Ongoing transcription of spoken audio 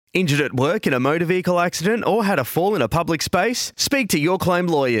Injured at work in a motor vehicle accident or had a fall in a public space? Speak to Your Claim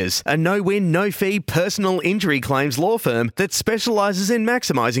Lawyers, a no-win, no-fee personal injury claims law firm that specialises in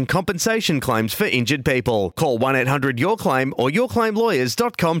maximising compensation claims for injured people. Call 1-800-YOUR-CLAIM or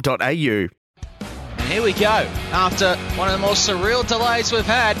yourclaimlawyers.com.au. And here we go. After one of the more surreal delays we've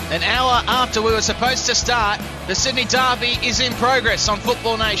had, an hour after we were supposed to start, the Sydney Derby is in progress on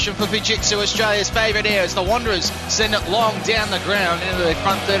Football Nation for Fujitsu, Australia's favourite air, as the Wanderers send it long down the ground into the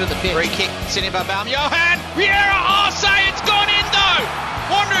front third of the pitch. Free kick, Sydney by Johan Riera. Oh, say it's gone in though.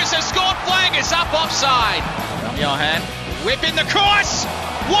 Wanderers have scored. Flag is up offside. Johan whip in the cross.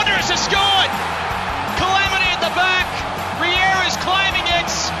 Wanderers have scored. Calamity at the back. Riera's claiming it.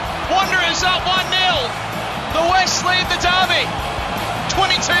 Wanderers up 1-0. The West lead the Derby.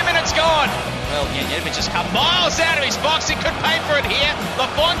 22 minutes gone. Well, Janjetovic has come miles out of his box. He could pay for it here.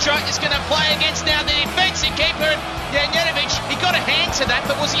 Lafondra is going to play against now the defensive keeper. Janjetovic, he got a hand to that,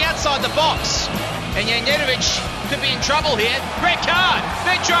 but was he outside the box? And Janjetovic could be in trouble here. Red card.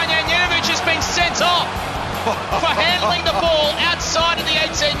 Petron Janjetovic has been sent off for handling the ball outside of the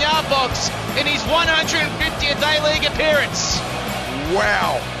 18-yard box in his 150th A-League appearance.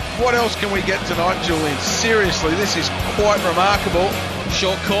 Wow. What else can we get tonight, Julian? Seriously, this is quite remarkable.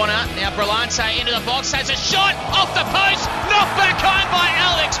 Short corner, now Brillante into the box, has a shot off the post, knocked back home by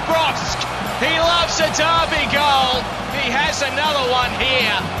Alex Brosk. He loves a Derby goal. He has another one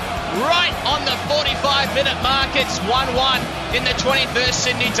here, right on the 45-minute mark. It's 1-1 in the 21st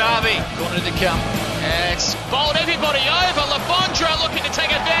Sydney Derby. Corner to come. It's bowled everybody over. Lafondra looking to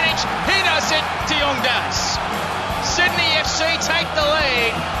take advantage. He doesn't. De Jong does. Sydney FC take the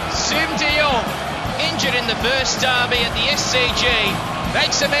lead. Sim De Jong, injured in the first derby at the SCG,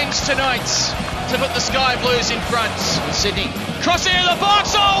 makes amends tonight to put the Sky Blues in front. Sydney crossing into the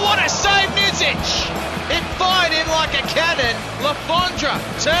box. Oh, what a save, Nizic! It fired in like a cannon. Lafondra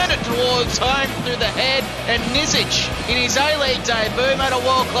turned it towards home through the head, and Nizic, in his A-League debut, made a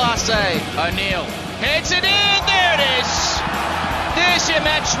world-class save. O'Neill heads it in. There it is. There's your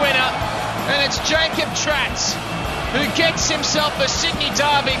match winner, and it's Jacob Tratt, who gets himself a Sydney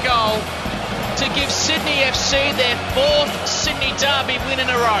Derby goal to give Sydney FC their fourth Sydney Derby win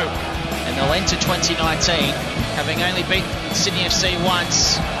in a row. And they'll enter 2019 having only beaten Sydney FC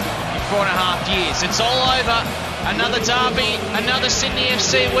once in 4.5 years. It's all over. Another Derby, another Sydney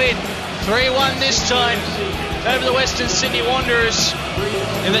FC win. 3-1 this time over the Western Sydney Wanderers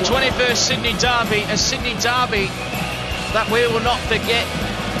in the 21st Sydney Derby. A Sydney Derby that we will not forget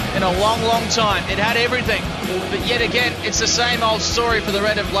in a long, long time. It had everything, but yet again, it's the same old story for the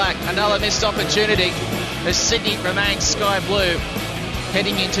Red and Black. Another missed opportunity as Sydney remains sky blue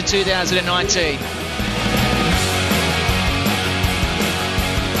heading into 2019.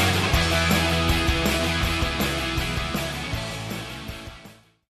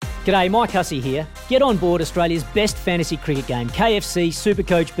 G'day, Mike Hussey here. Get on board Australia's best fantasy cricket game, KFC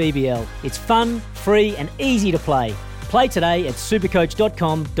Supercoach BBL. It's fun, free and easy to play. Play today at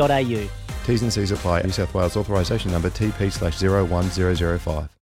supercoach.com.au. T's and C's apply. New South Wales authorisation number TP/01005.